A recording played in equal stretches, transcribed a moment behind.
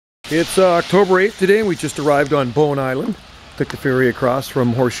It's October 8th today, and we just arrived on Bowen Island. Took the ferry across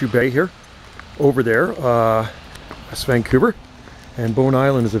from Horseshoe Bay here, over there, West Vancouver. And Bowen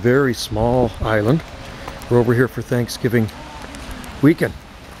Island is a very small island. We're over here for Thanksgiving weekend.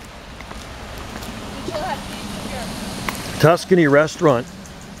 Tuscany restaurant,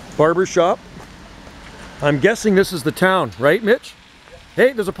 barber shop. I'm guessing this is the town, right, Mitch?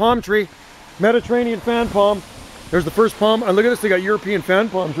 Hey, there's a palm tree, Mediterranean fan palm. There's the first palm, and look at this, they got European fan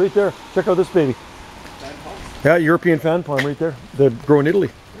palms right there. Check out this baby. Yeah, European fan palm right there. They grow in Italy.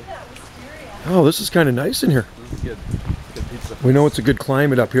 Oh, this is kind of nice in here. This is good. Good pizza. We know it's a good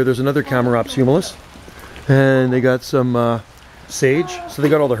climate up here. There's another Camarops humilis. And they got some sage. So they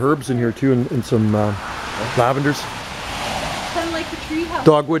got all the herbs in here too, and some lavenders. Kind of like the tree house.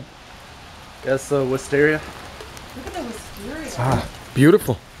 Dogwood. Yes, wisteria. Look at the wisteria. Ah,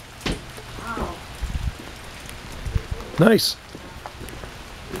 beautiful. Wow. Nice.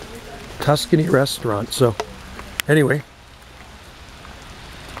 Tuscany restaurant. So, anyway.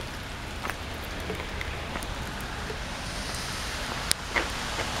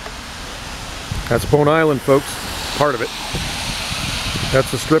 That's Bowen Island, folks. Part of it. That's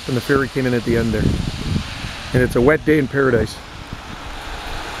the strip, and the ferry came in at the end there. And it's a wet day in paradise.